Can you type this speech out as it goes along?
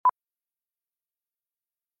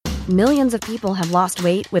Millions of people have lost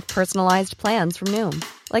weight with personalized plans from Noom.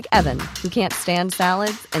 Like Evan, who can't stand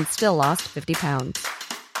salads and still lost 50 pounds.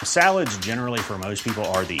 Salads generally for most people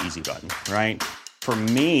are the easy button, right? For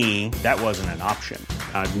me, that wasn't an option.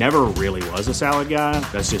 I never really was a salad guy.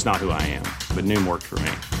 That's just not who I am. But Noom worked for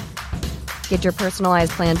me. Get your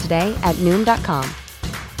personalized plan today at Noom.com.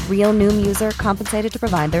 Real Noom user compensated to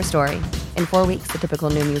provide their story. In 4 weeks, the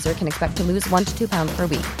typical Noom user can expect to lose 1 to 2 pounds per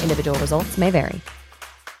week. Individual results may vary.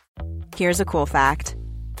 Here's a cool fact.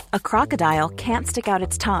 A crocodile can't stick out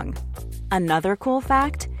its tongue. Another cool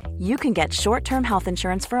fact, you can get short-term health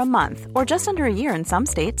insurance for a month or just under a year in some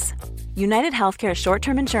states. United Healthcare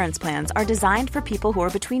short-term insurance plans are designed for people who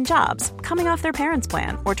are between jobs, coming off their parents'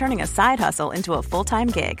 plan, or turning a side hustle into a full-time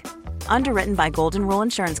gig. Underwritten by Golden Rule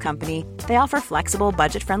Insurance Company, they offer flexible,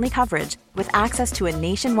 budget-friendly coverage with access to a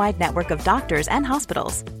nationwide network of doctors and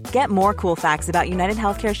hospitals. Get more cool facts about United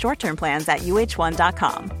Healthcare short-term plans at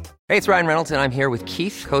uh1.com. Hey, it's Ryan Reynolds, and I'm here with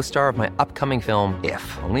Keith, co-star of my upcoming film,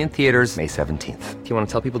 If, only in theaters May 17th. Do you want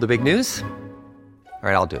to tell people the big news? All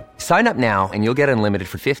right, I'll do it. Sign up now and you'll get unlimited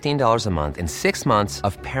for $15 a month and 6 months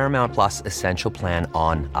of Paramount Plus Essential Plan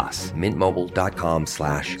on us.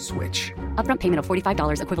 MintMobile.com/switch. Upfront payment of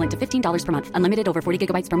 $45 equivalent to $15 per month. Unlimited over 40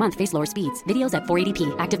 gigabytes per month. Face lower speeds. Videos at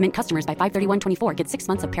 480p. Active Mint customers by 531.24 get 6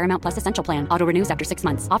 months of Paramount Plus Essential Plan. Auto renews after 6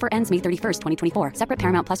 months. Offer ends May 31st, 2024. Separate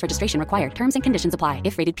Paramount Plus registration required. Terms and conditions apply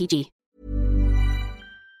if rated PG.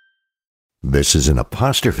 This is an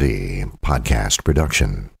Apostrophe podcast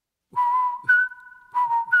production.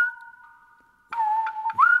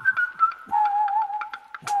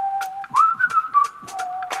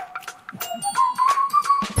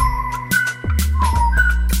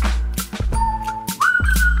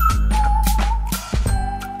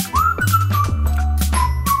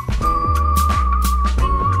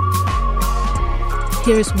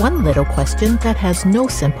 Here's one little question that has no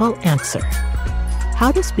simple answer.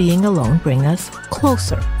 How does being alone bring us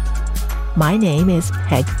closer? My name is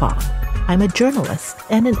Peg Fong. I'm a journalist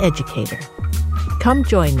and an educator. Come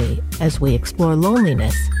join me as we explore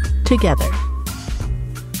loneliness together.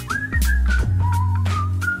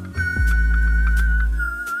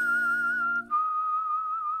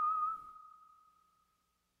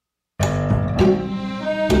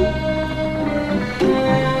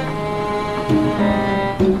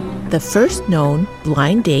 The first known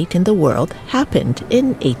blind date in the world happened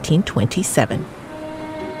in 1827.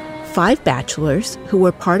 5 bachelors who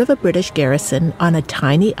were part of a British garrison on a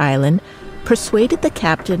tiny island persuaded the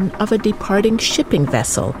captain of a departing shipping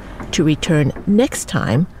vessel to return next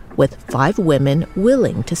time with 5 women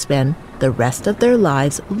willing to spend the rest of their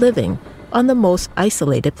lives living on the most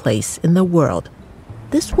isolated place in the world.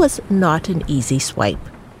 This was not an easy swipe.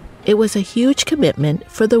 It was a huge commitment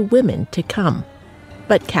for the women to come.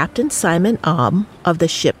 But Captain Simon Aum of the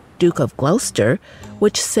ship Duke of Gloucester,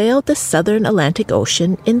 which sailed the southern Atlantic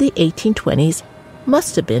Ocean in the 1820s,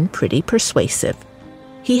 must have been pretty persuasive.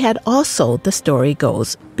 He had also, the story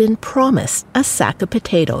goes, been promised a sack of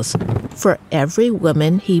potatoes for every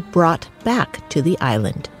woman he brought back to the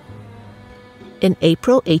island. In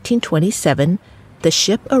April 1827, the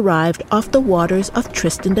ship arrived off the waters of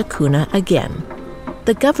Tristan da Cunha again.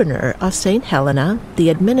 The governor of St. Helena, the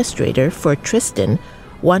administrator for Tristan,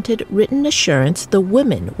 wanted written assurance the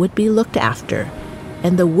women would be looked after,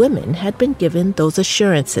 and the women had been given those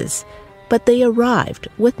assurances, but they arrived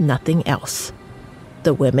with nothing else.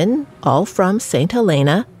 The women, all from St.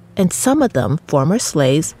 Helena, and some of them former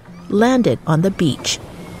slaves, landed on the beach,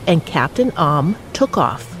 and Captain Aum took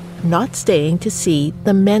off, not staying to see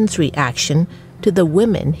the men's reaction to the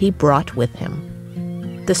women he brought with him.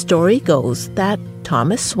 The story goes that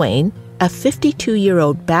Thomas Swain, a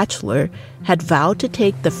 52-year-old bachelor, had vowed to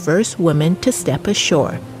take the first woman to step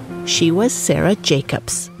ashore. She was Sarah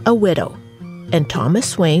Jacobs, a widow, and Thomas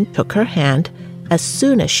Swain took her hand as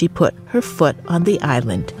soon as she put her foot on the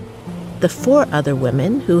island. The 4 other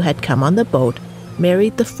women who had come on the boat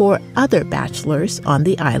married the 4 other bachelors on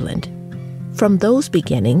the island. From those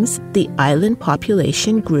beginnings, the island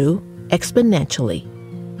population grew exponentially.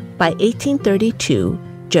 By 1832,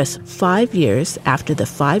 just 5 years after the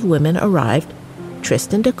 5 women arrived,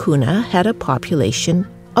 Tristan da Cunha had a population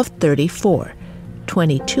of 34,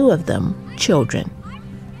 22 of them children.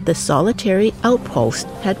 The solitary outpost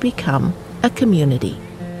had become a community.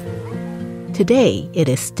 Today, it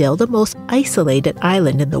is still the most isolated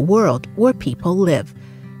island in the world where people live,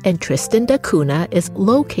 and Tristan da Cunha is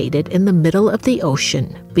located in the middle of the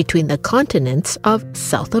ocean between the continents of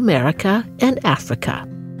South America and Africa.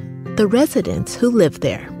 The residents who live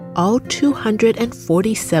there, all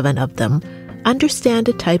 247 of them, understand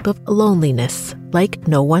a type of loneliness like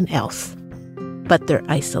no one else. But their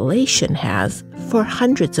isolation has, for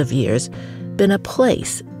hundreds of years, been a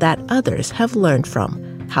place that others have learned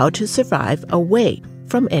from how to survive away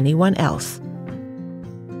from anyone else.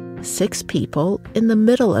 6 people in the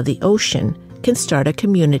middle of the ocean can start a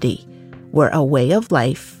community where a way of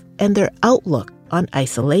life and their outlook on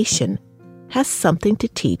isolation has something to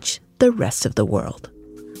teach the rest of the world.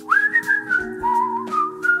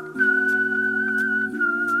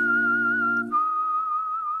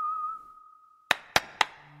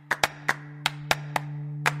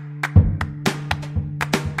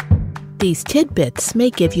 These tidbits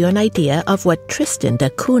may give you an idea of what Tristan da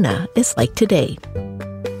Cunha is like today.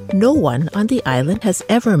 No one on the island has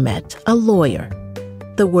ever met a lawyer.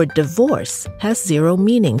 The word divorce has 0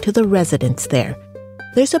 meaning to the residents there.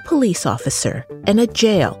 There's a police officer and a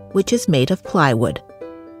jail, which is made of plywood.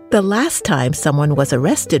 The last time someone was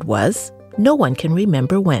arrested was, no one can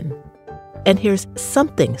remember when. And here's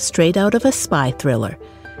something straight out of a spy thriller.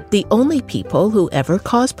 The only people who ever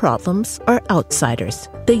cause problems are outsiders,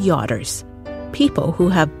 the yachters, people who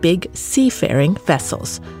have big seafaring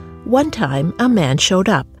vessels. One time, a man showed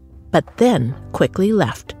up, but then quickly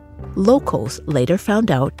left. Locals later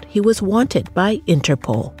found out he was wanted by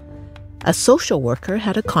Interpol. A social worker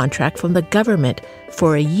had a contract from the government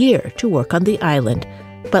for a year to work on the island,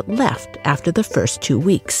 but left after the first 2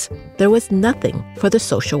 weeks. There was nothing for the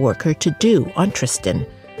social worker to do on Tristan.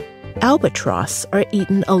 Albatross are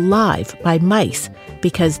eaten alive by mice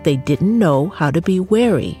because they didn't know how to be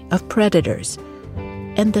wary of predators.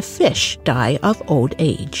 And the fish die of old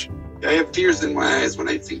age. I have tears in my eyes when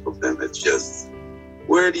I think of them. It's just,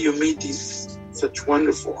 where do you meet these such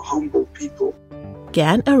wonderful, humble people?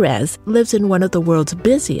 Gan Erez lives in one of the world's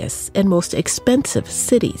busiest and most expensive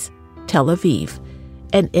cities, Tel Aviv.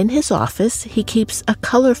 And in his office, he keeps a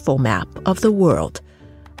colorful map of the world.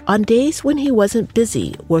 On days when he wasn't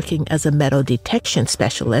busy working as a metal detection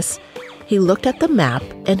specialist, he looked at the map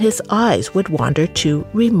and his eyes would wander to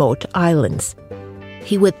remote islands.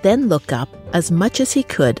 He would then look up as much as he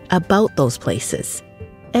could about those places.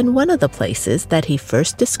 And one of the places that he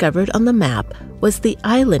first discovered on the map was the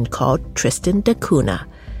island called Tristan da Cunha.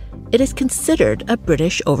 It is considered a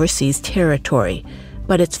British overseas territory,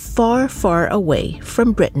 but it's far, far away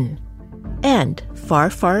from Britain. And far,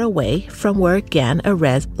 far away from where Gan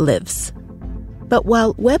Erez lives. But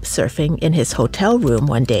while web surfing in his hotel room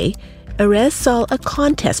one day, Erez saw a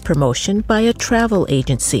contest promotion by a travel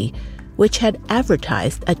agency which had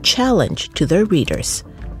advertised a challenge to their readers.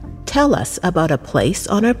 Tell us about a place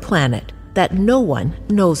on our planet that no one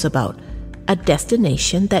knows about, a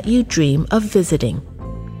destination that you dream of visiting.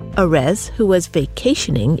 Erez, who was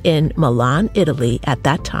vacationing in Milan, Italy at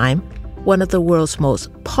that time, one of the world's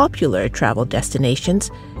most popular travel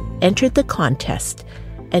destinations, entered the contest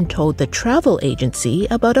and told the travel agency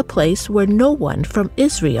about a place where no one from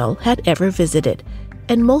Israel had ever visited,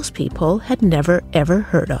 and most people had never ever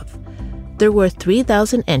heard of. There were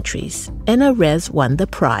 3,000 entries, and Erez won the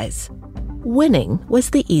prize. Winning was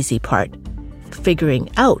the easy part. Figuring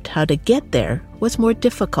out how to get there was more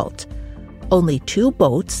difficult. Only 2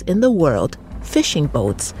 boats in the world, fishing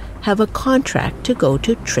boats, have a contract to go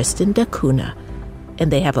to Tristan da Cunha,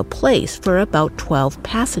 and they have a place for about 12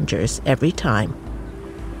 passengers every time.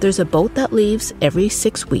 There's a boat that leaves every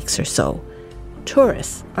 6 weeks or so.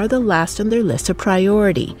 Tourists are the last on their list of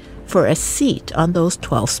priority for a seat on those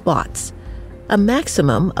 12 spots. A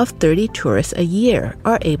maximum of 30 tourists a year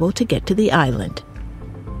are able to get to the island.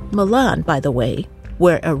 Milan, by the way,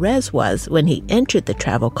 where Erez was when he entered the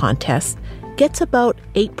travel contest, gets about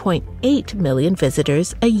 8.8 million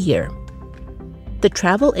visitors a year. The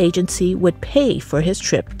travel agency would pay for his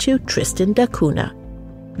trip to Tristan da Cunha.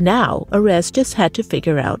 Now, Erez just had to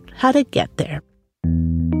figure out how to get there.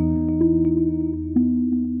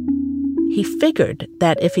 He figured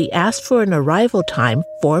that if he asked for an arrival time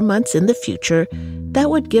 4 months in the future, that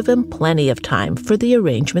would give him plenty of time for the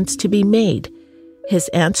arrangements to be made. His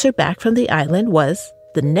answer back from the island was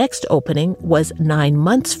the next opening was 9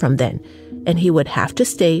 months from then, and he would have to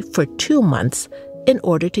stay for 2 months in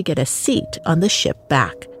order to get a seat on the ship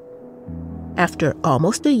back. After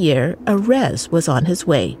almost a year, Erez was on his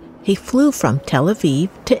way. He flew from Tel Aviv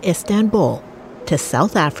to Istanbul, to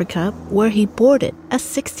South Africa, where he boarded a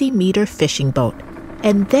 60-meter fishing boat,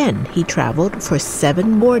 and then he traveled for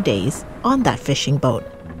 7 more days on that fishing boat.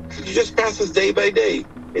 You just pass us day by day.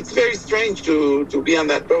 It's very strange to be on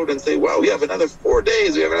that boat and say, wow, we have another 4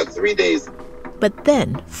 days, we have another 3 days. But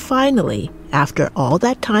then, finally, after all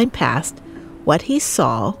that time passed, what he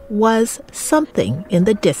saw was something in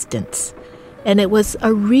the distance. And it was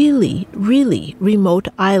a really, really remote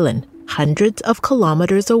island, hundreds of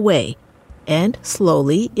kilometers away. and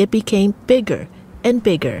slowly it became bigger and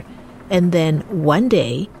bigger, and then one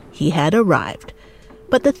day he had arrived.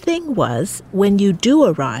 But the thing was, when you do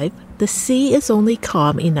arrive, the sea is only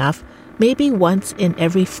calm enough maybe once in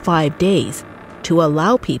every 5 days to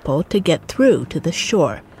allow people to get through to the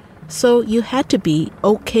shore. So you had to be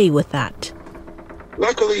okay with that.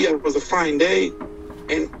 Luckily, it was a fine day,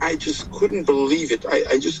 and I just couldn't believe it.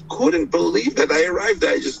 I just couldn't believe that I arrived.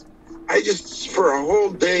 I just, for a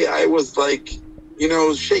whole day, I was like,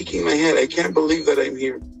 shaking my head. I can't believe that I'm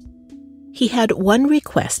here. He had one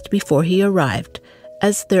request before he arrived.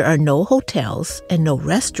 As there are no hotels and no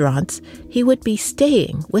restaurants, he would be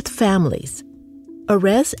staying with families.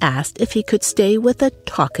 Erez asked if he could stay with a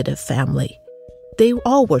talkative family. They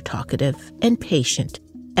all were talkative and patient,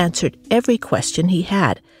 answered every question he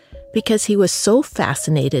had, because he was so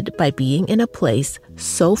fascinated by being in a place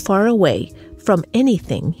so far away from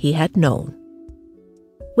anything he had known.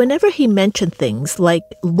 Whenever he mentioned things like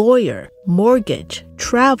lawyer, mortgage,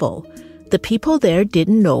 travel, the people there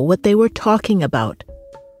didn't know what they were talking about.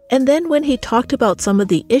 And then when he talked about some of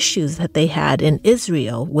the issues that they had in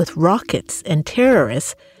Israel with rockets and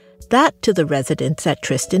terrorists, that to the residents at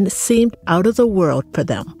Tristan seemed out of the world for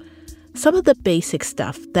them. Some of the basic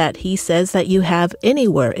stuff that he says that you have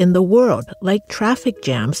anywhere in the world, like traffic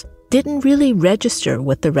jams, didn't really register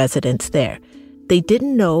with the residents there. They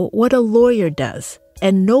didn't know what a lawyer does,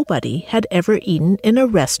 and nobody had ever eaten in a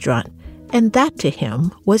restaurant, and that to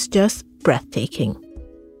him was just breathtaking.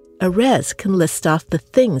 Erez can list off the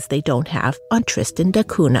things they don't have on Tristan da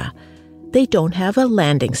Cunha. They don't have a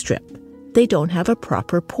landing strip. They don't have a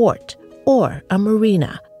proper port or a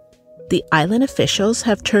marina. The island officials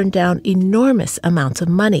have turned down enormous amounts of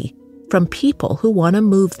money from people who want to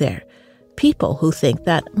move there, people who think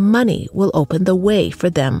that money will open the way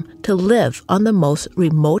for them to live on the most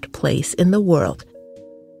remote place in the world.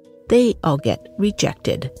 They all get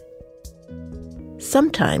rejected.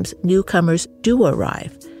 Sometimes newcomers do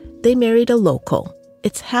arrive. They married a local.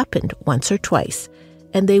 It's happened once or twice,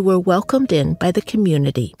 and they were welcomed in by the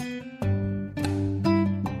community.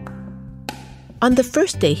 On the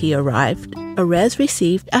first day he arrived, Erez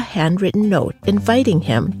received a handwritten note inviting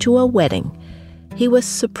him to a wedding. He was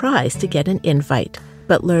surprised to get an invite,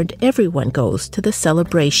 but learned everyone goes to the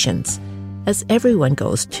celebrations, as everyone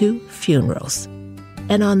goes to funerals.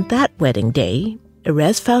 And on that wedding day,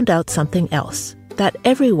 Erez found out something else, that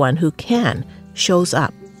everyone who can shows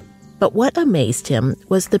up. But what amazed him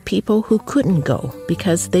was the people who couldn't go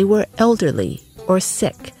because they were elderly or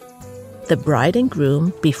sick. The bride and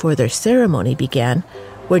groom, before their ceremony began,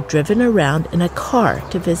 were driven around in a car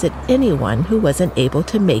to visit anyone who wasn't able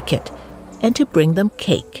to make it, and to bring them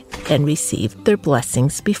cake and receive their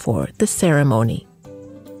blessings before the ceremony.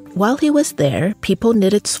 While he was there, people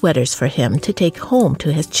knitted sweaters for him to take home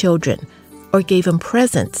to his children, or gave him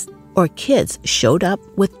presents, or kids showed up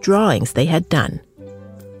with drawings they had done.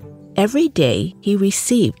 Every day he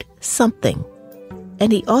received something.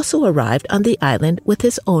 And he also arrived on the island with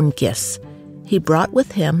his own gifts. He brought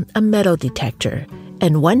with him a metal detector,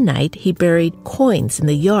 and one night he buried coins in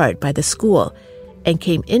the yard by the school and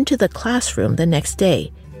came into the classroom the next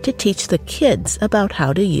day to teach the kids about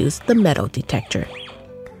how to use the metal detector.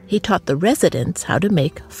 He taught the residents how to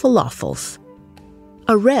make falafels.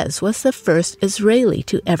 Erez was the first Israeli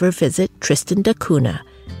to ever visit Tristan da Cunha,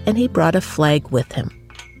 and he brought a flag with him.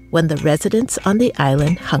 When the residents on the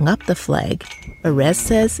island hung up the flag, Erez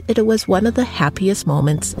says it was one of the happiest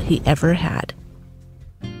moments he ever had.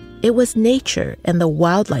 It was nature and the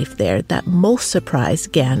wildlife there that most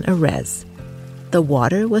surprised Gan Erez. The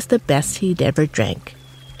water was the best he'd ever drank,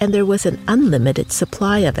 and there was an unlimited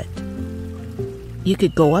supply of it. You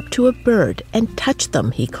could go up to a bird and touch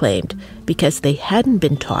them, he claimed, because they hadn't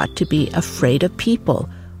been taught to be afraid of people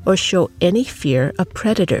or show any fear of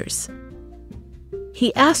predators.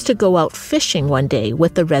 He asked to go out fishing one day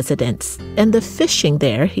with the residents, and the fishing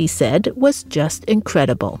there, he said, was just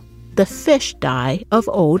incredible. The fish die of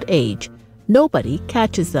old age. Nobody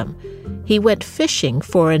catches them. He went fishing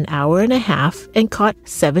for an hour and a half and caught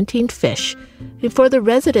 17 fish. Before the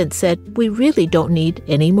residents said, "We really don't need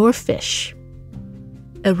any more fish."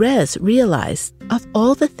 Erez realized of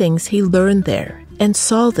all the things he learned there and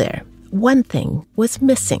saw there, one thing was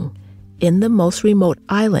missing in the most remote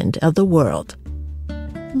island of the world: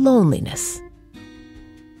 loneliness.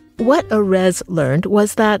 What Erez learned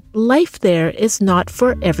was that life there is not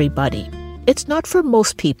for everybody. It's not for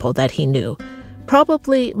most people that he knew.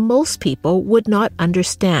 Probably most people would not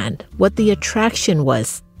understand what the attraction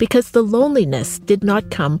was because the loneliness did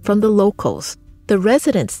not come from the locals. The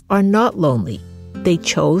residents are not lonely. They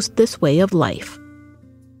chose this way of life.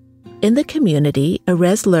 In the community,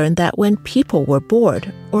 Erez learned that when people were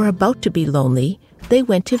bored or about to be lonely, they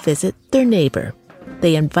went to visit their neighbor.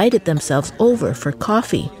 They invited themselves over for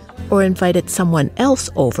coffee or invited someone else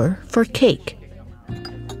over for cake.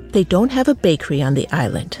 They don't have a bakery on the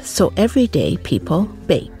island, so every day people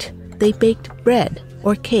baked. They baked bread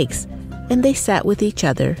or cakes, and they sat with each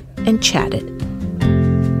other and chatted.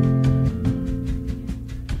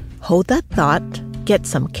 Hold that thought, get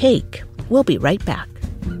some cake. We'll be right back.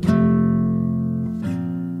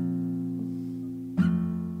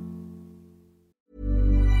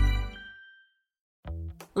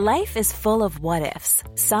 Life is full of what-ifs.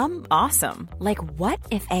 Some awesome, like what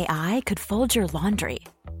if AI could fold your laundry?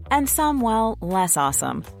 And some, well, less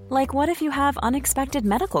awesome, like what if you have unexpected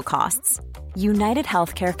medical costs? United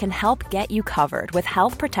Healthcare can help get you covered with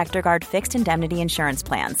Health Protector Guard fixed indemnity insurance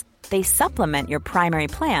plans. They supplement your primary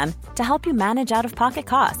plan to help you manage out-of-pocket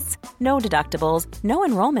costs. No deductibles, no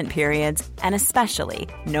enrollment periods, and especially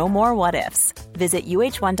no more what-ifs. Visit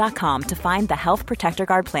uh1.com to find the Health Protector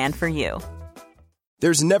Guard plan for you.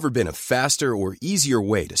 There's never been a faster or easier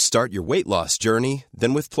way to start your weight loss journey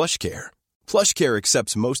than with PlushCare. PlushCare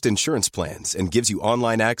accepts most insurance plans and gives you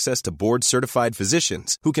online access to board-certified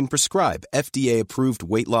physicians who can prescribe FDA-approved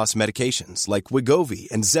weight loss medications like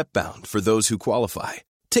Wegovy and Zepbound for those who qualify.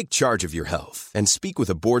 Take charge of your health and speak with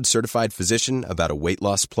a board-certified physician about a weight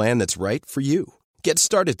loss plan that's right for you. Get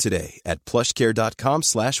started today at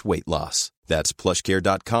plushcare.com/weight loss. That's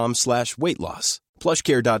plushcare.com/weight loss.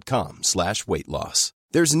 plushcare.com/weight loss.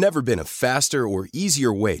 There's never been a faster or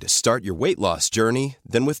easier way to start your weight loss journey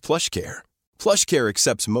than with PlushCare. PlushCare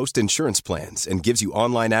accepts most insurance plans and gives you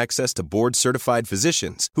online access to board-certified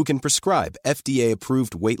physicians who can prescribe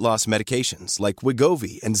FDA-approved weight loss medications like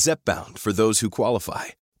Wegovy and Zepbound for those who qualify.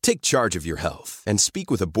 Take charge of your health and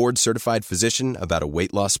speak with a board-certified physician about a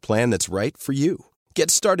weight loss plan that's right for you.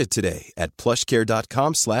 Get started today at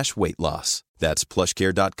plushcare.com/weight loss. That's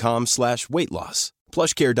plushcare.com/weight loss.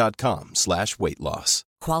 plushcare.com/weight loss.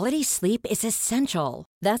 Quality sleep is essential.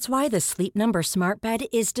 That's why the Sleep Number Smart Bed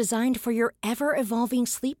is designed for your ever-evolving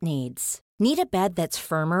sleep needs. Need a bed that's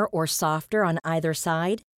firmer or softer on either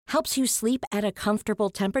side? Helps you sleep at a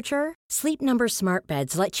comfortable temperature? Sleep Number Smart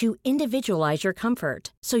Beds let you individualize your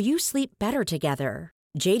comfort, so you sleep better together.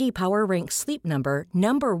 J.D. Power ranks Sleep Number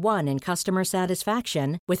number 1 in customer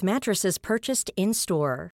satisfaction with mattresses purchased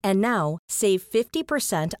in-store. And now, save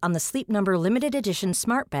 50% on the Sleep Number Limited Edition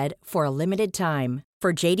Smart Bed for a limited time.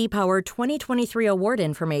 For J.D. Power 2023 award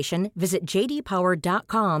information, visit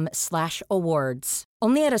jdpower.com/awards.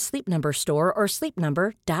 Only at a Sleep Number store or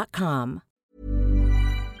sleepnumber.com.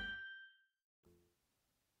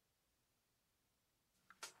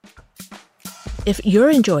 If you're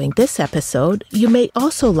enjoying this episode, you may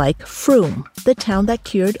also like Froome, the Town That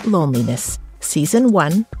Cured Loneliness, Season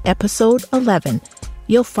 1, Episode 11.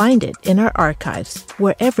 You'll find it in our archives,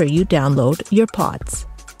 wherever you download your pods.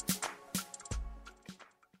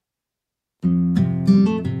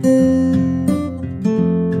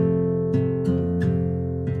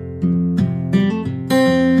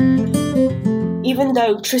 Even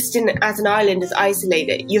though Tristan as an island is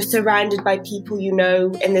isolated, you're surrounded by people you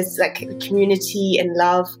know, and there's like a community and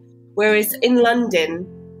love. Whereas in London,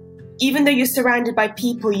 even though you're surrounded by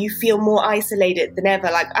people, you feel more isolated than ever.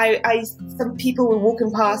 Like some people were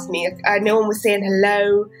walking past me. No one was saying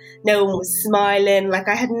hello. No one was smiling. Like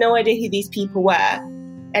I had no idea who these people were.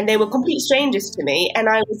 And they were complete strangers to me. And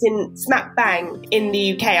I was in smack bang in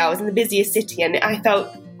the UK. I was in the busiest city and I felt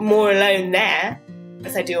more alone there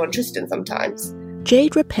as I do on Tristan sometimes.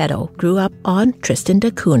 Jade Repetto grew up on Tristan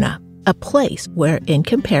da Cunha, a place where, in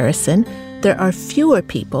comparison, there are fewer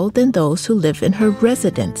people than those who live in her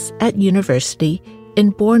residence at university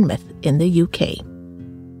in Bournemouth in the UK.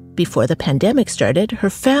 Before the pandemic started,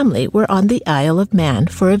 her family were on the Isle of Man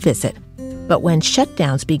for a visit. But when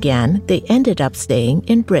shutdowns began, they ended up staying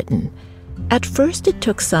in Britain. At first, it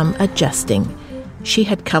took some adjusting. She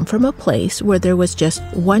had come from a place where there was just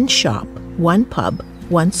one shop, one pub,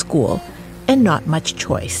 one school, and not much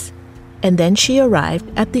choice. And then she arrived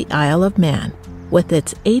at the Isle of Man, with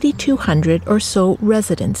its 8,200 or so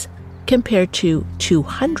residents, compared to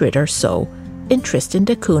 200 or so in Tristan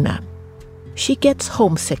da Cunha. She gets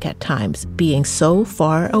homesick at times, being so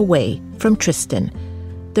far away from Tristan.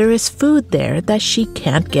 There is food there that she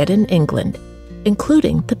can't get in England,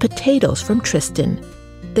 including the potatoes from Tristan.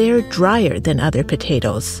 They're drier than other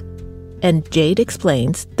potatoes. And Jade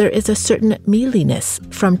explains there is a certain mealiness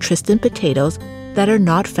from Tristan potatoes that are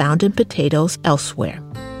not found in potatoes elsewhere.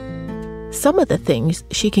 Some of the things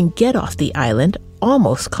she can get off the island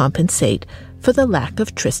almost compensate for the lack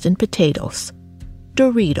of Tristan potatoes.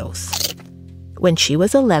 Doritos. When she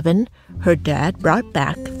was 11, her dad brought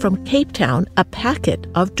back from Cape Town a packet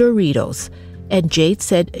of Doritos, and Jade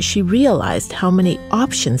said she realized how many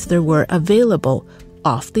options there were available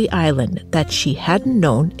off the island that she hadn't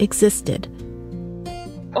known existed.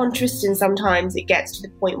 On Tristan, sometimes it gets to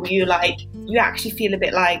the point where you actually feel a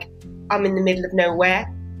bit like, I'm in the middle of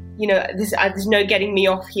nowhere. You know, there's no getting me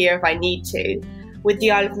off here if I need to. With the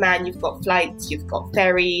Isle of Man, you've got flights, you've got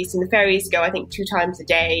ferries, and the ferries go, I think, 2 times a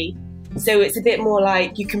day. So it's a bit more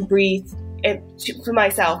like you can breathe. For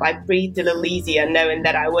myself, I breathed a little easier knowing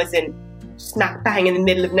that I wasn't smack bang in the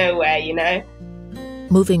middle of nowhere, you know?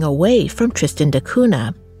 Moving away from Tristan da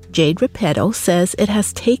Cunha, Jade Repetto says it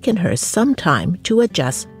has taken her some time to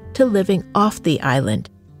adjust to living off the island.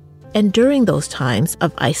 And during those times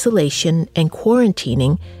of isolation and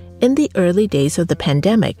quarantining in the early days of the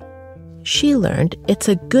pandemic, she learned it's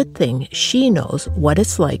a good thing she knows what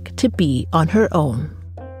it's like to be on her own.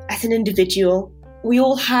 As an individual, we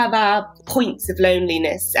all have our points of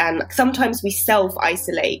loneliness, and sometimes we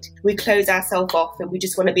self-isolate. We close ourselves off and we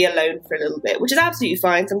just want to be alone for a little bit, which is absolutely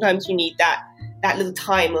fine. Sometimes you need that little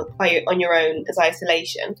time on your own as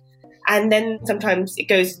isolation. And then sometimes it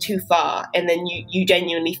goes too far, and then you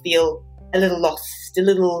genuinely feel a little lost, a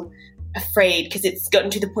little afraid, because it's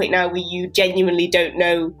gotten to the point now where you genuinely don't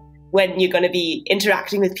know when you're going to be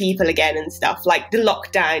interacting with people again and stuff. Like the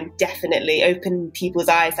lockdown definitely opened people's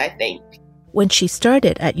eyes, I think. When she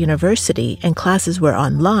started at university and classes were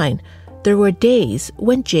online, there were days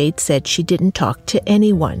when Jade said she didn't talk to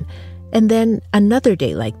anyone, and then another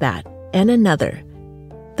day like that, and another.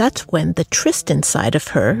 That's when the Tristan side of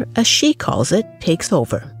her, as she calls it, takes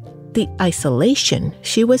over. The isolation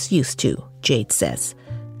she was used to, Jade says,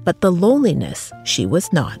 but the loneliness she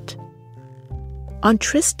was not. On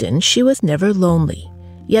Tristan, she was never lonely,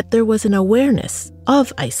 yet there was an awareness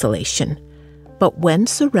of isolation. But when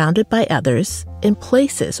surrounded by others, in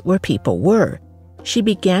places where people were, she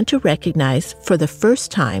began to recognize for the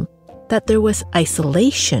first time that there was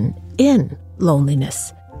isolation in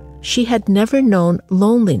loneliness. She had never known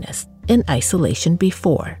loneliness in isolation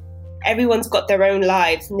before. Everyone's got their own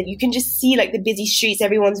lives, and you can just see like the busy streets,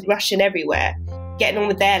 everyone's rushing everywhere, getting on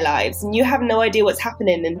with their lives, and you have no idea what's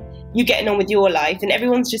happening, and you getting on with your life, and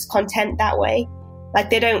everyone's just content that way. Like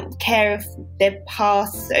they don't care if their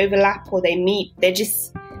paths overlap or they meet. They're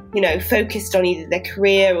just, focused on either their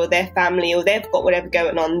career or their family, or they've got whatever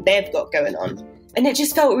they've got going on. And it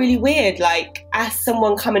just felt really weird, like as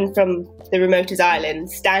someone coming from the remotest island,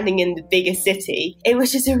 standing in the biggest city, it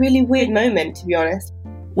was just a really weird moment, to be honest.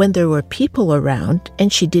 When there were people around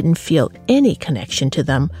and she didn't feel any connection to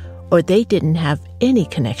them, or they didn't have any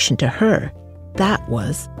connection to her, that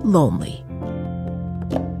was lonely.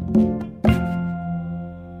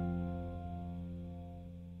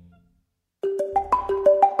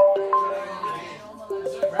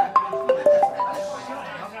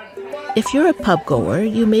 If you're a pub goer,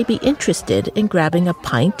 you may be interested in grabbing a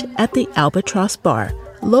pint at the Albatross Bar,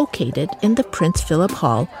 located in the Prince Philip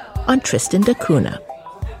Hall on Tristan da Cunha.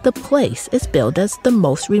 The place is billed as the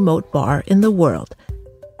most remote bar in the world.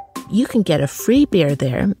 You can get a free beer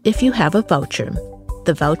there if you have a voucher.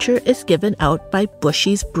 The voucher is given out by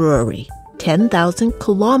Bushy's Brewery, 10,000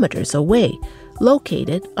 kilometers away,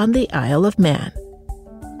 located on the Isle of Man.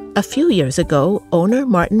 A few years ago, owner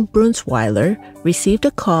Martin Brunsweiler received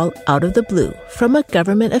a call out of the blue from a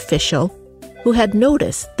government official who had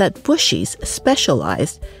noticed that Bushy's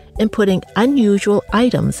specialized in putting unusual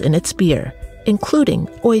items in its beer, including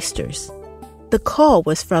oysters. The call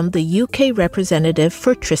was from the UK representative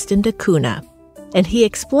for Tristan da Cunha, and he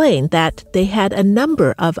explained that they had a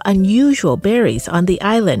number of unusual berries on the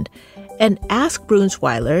island and asked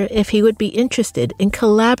Brunsweiler if he would be interested in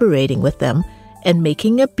collaborating with them and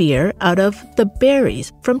making a beer out of the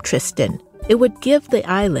berries from Tristan. It would give the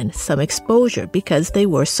island some exposure because they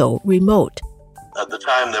were so remote. At the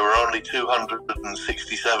time, there were only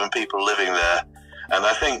 267 people living there. And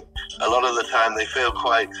I think a lot of the time they feel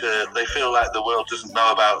like the world doesn't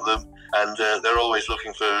know about them. And they're always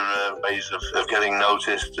looking for ways of getting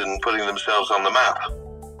noticed and putting themselves on the map.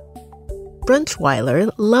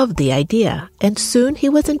 Brunsweiler loved the idea, and soon he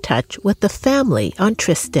was in touch with the family on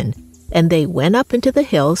Tristan, and they went up into the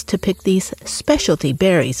hills to pick these specialty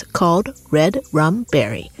berries called red rum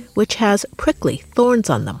berry, which has prickly thorns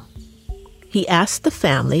on them. He asked the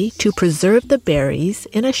family to preserve the berries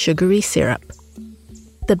in a sugary syrup.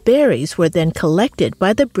 The berries were then collected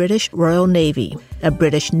by the British Royal Navy. A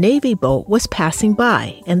British Navy boat was passing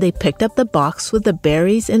by, and they picked up the box with the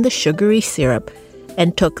berries in the sugary syrup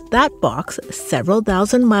and took that box several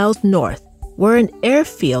thousand miles north, where an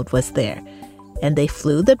airfield was there, and they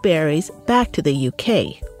flew the berries back to the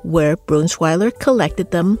UK, where Brunsweiler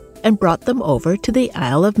collected them and brought them over to the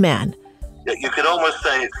Isle of Man. You could almost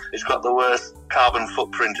say it's got the worst carbon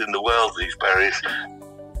footprint in the world, these berries.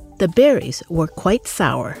 The berries were quite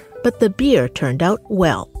sour, but the beer turned out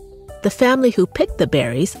well. The family who picked the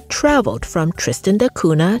berries traveled from Tristan da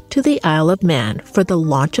Cunha to the Isle of Man for the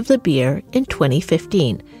launch of the beer in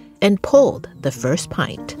 2015 and pulled the first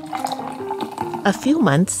pint. A few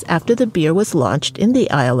months after the beer was launched in the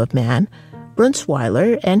Isle of Man,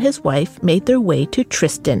 Brunsweiler and his wife made their way to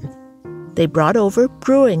Tristan. They brought over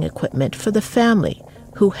brewing equipment for the family,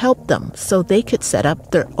 who helped them so they could set up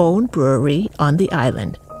their own brewery on the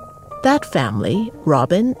island. That family,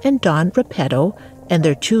 Robin and Don Repetto, and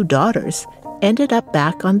their 2 daughters, ended up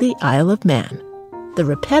back on the Isle of Man. The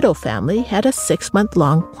Repetto family had a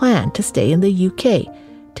 6-month-long plan to stay in the UK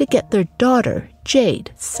to get their daughter,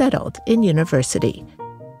 Jade, settled in university.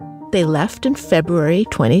 They left in February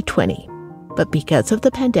 2020, but because of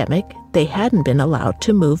the pandemic, they hadn't been allowed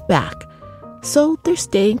to move back. So they're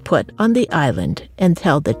staying put on the island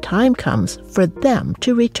until the time comes for them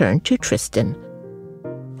to return to Tristan.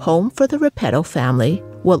 Home for the Repetto family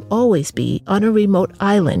will always be on a remote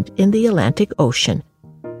island in the Atlantic Ocean.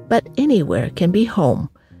 But anywhere can be home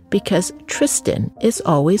because Tristan is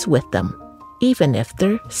always with them, even if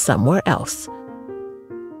they're somewhere else.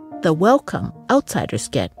 The welcome outsiders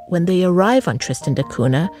get when they arrive on Tristan da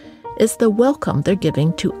Cunha is the welcome they're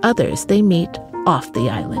giving to others they meet off the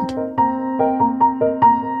island.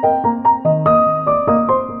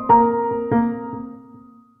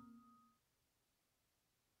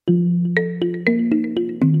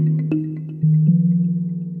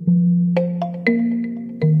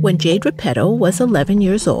 When Jade Repetto was 11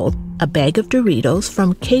 years old, a bag of Doritos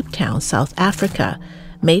from Cape Town, South Africa,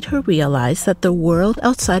 made her realize that the world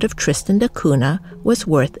outside of Tristan da Cunha was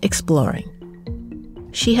worth exploring.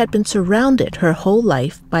 She had been surrounded her whole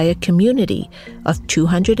life by a community of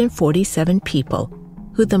 247 people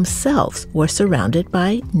who themselves were surrounded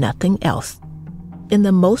by nothing else. In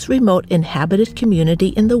the most remote inhabited community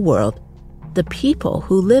in the world, the people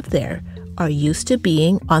who live there are used to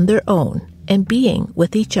being on their own and being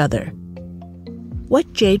with each other.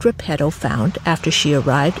 What Jade Repetto found after she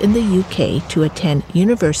arrived in the UK to attend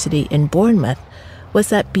university in Bournemouth was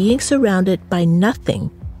that being surrounded by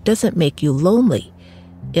nothing doesn't make you lonely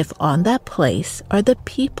if on that place are the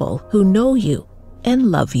people who know you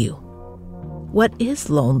and love you. What is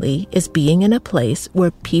lonely is being in a place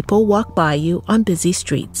where people walk by you on busy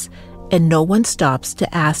streets and no one stops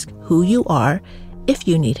to ask who you are, if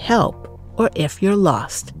you need help, or if you're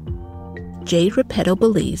lost. Jade Repetto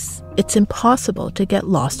believes it's impossible to get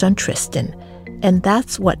lost on Tristan, and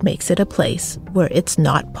that's what makes it a place where it's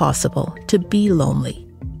not possible to be lonely.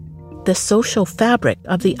 The social fabric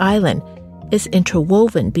of the island is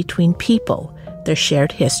interwoven between people, their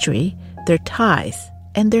shared history, their ties,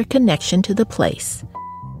 and their connection to the place.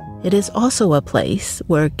 It is also a place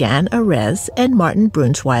where Gan Arez and Martin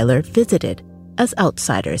Brunsweiler visited as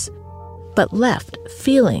outsiders, but left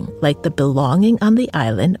feeling like the belonging on the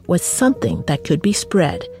island was something that could be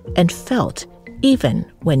spread and felt even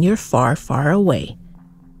when you're far, far away.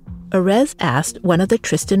 Arez asked one of the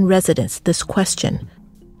Tristan residents this question: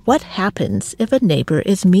 what happens if a neighbor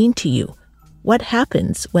is mean to you? What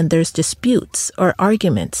happens when there's disputes or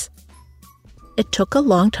arguments? It took a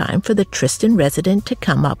long time for the Tristan resident to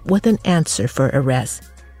come up with an answer for Arez.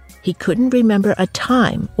 He couldn't remember a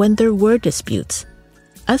time when there were disputes.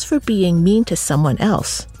 As for being mean to someone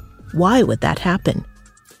else, why would that happen?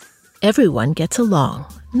 Everyone gets along,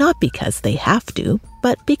 not because they have to,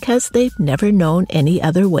 but because they've never known any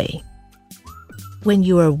other way. When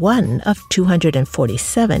you are one of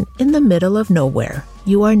 247 in the middle of nowhere,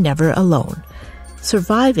 you are never alone.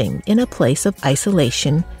 Surviving in a place of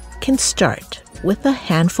isolation can start with a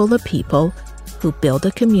handful of people who build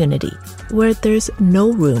a community where there's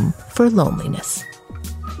no room for loneliness.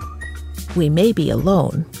 We may be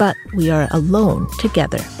alone, but we are alone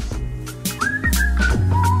together.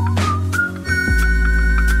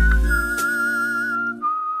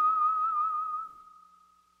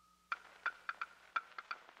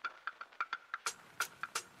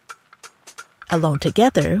 Alone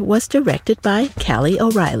Together was directed by Callie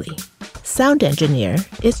O'Reilly. Sound engineer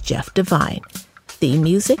is Jeff Devine. Theme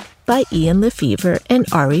music by Ian Lefevre and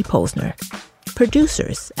Ari Posner.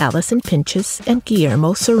 Producers Allison Pinchas and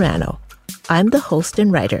Guillermo Serrano. I'm the host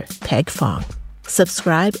and writer, Peg Fong.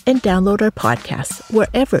 Subscribe and download our podcasts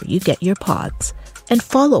wherever you get your pods. And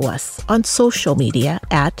follow us on social media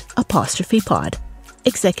at @pod.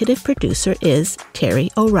 Executive producer is Terry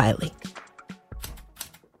O'Reilly.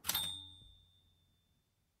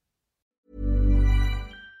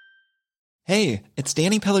 Hey, it's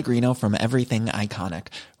Danny Pellegrino from Everything Iconic.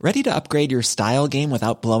 Ready to upgrade your style game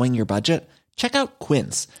without blowing your budget? Check out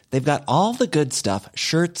Quince. They've got all the good stuff,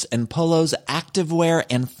 shirts and polos, activewear,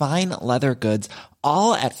 and fine leather goods,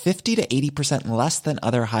 all at 50 to 80% less than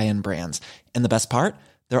other high-end brands. And the best part?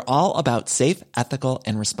 They're all about safe, ethical,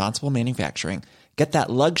 and responsible manufacturing. Get that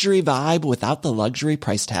luxury vibe without the luxury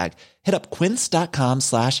price tag. Hit up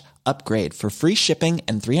quince.com/upgrade for free shipping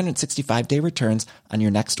and 365-day returns on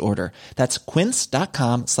your next order. That's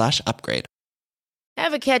quince.com/upgrade.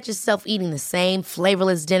 Ever catch yourself eating the same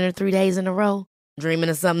flavorless dinner 3 days in a row? Dreaming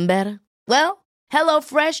of something better? Well,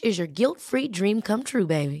 HelloFresh is your guilt-free dream come true,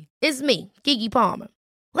 baby. It's me, Keke Palmer.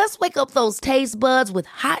 Let's wake up those taste buds with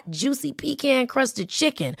hot, juicy pecan-crusted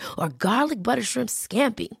chicken or garlic butter shrimp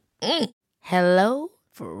scampi. Hello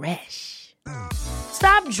Fresh.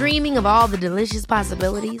 Stop dreaming of all the delicious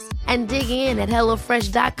possibilities and dig in at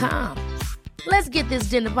HelloFresh.com. Let's get this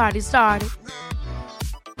dinner party started.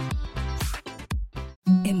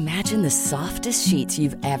 Imagine the softest sheets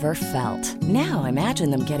you've ever felt. Now imagine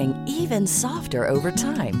them getting even softer over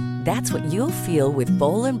time. That's what you'll feel with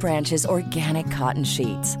Boll & Branch's organic cotton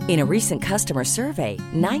sheets. In a recent customer survey,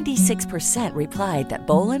 96% replied that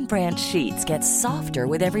Boll & Branch sheets get softer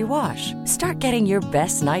with every wash. Start getting your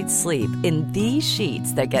best night's sleep in these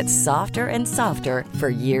sheets that get softer and softer for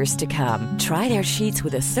years to come. Try their sheets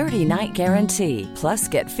with a 30-night guarantee. Plus,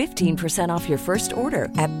 get 15% off your first order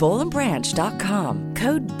at bollandbranch.com.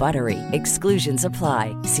 Code BUTTERY. Exclusions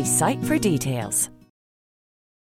apply. See site for details.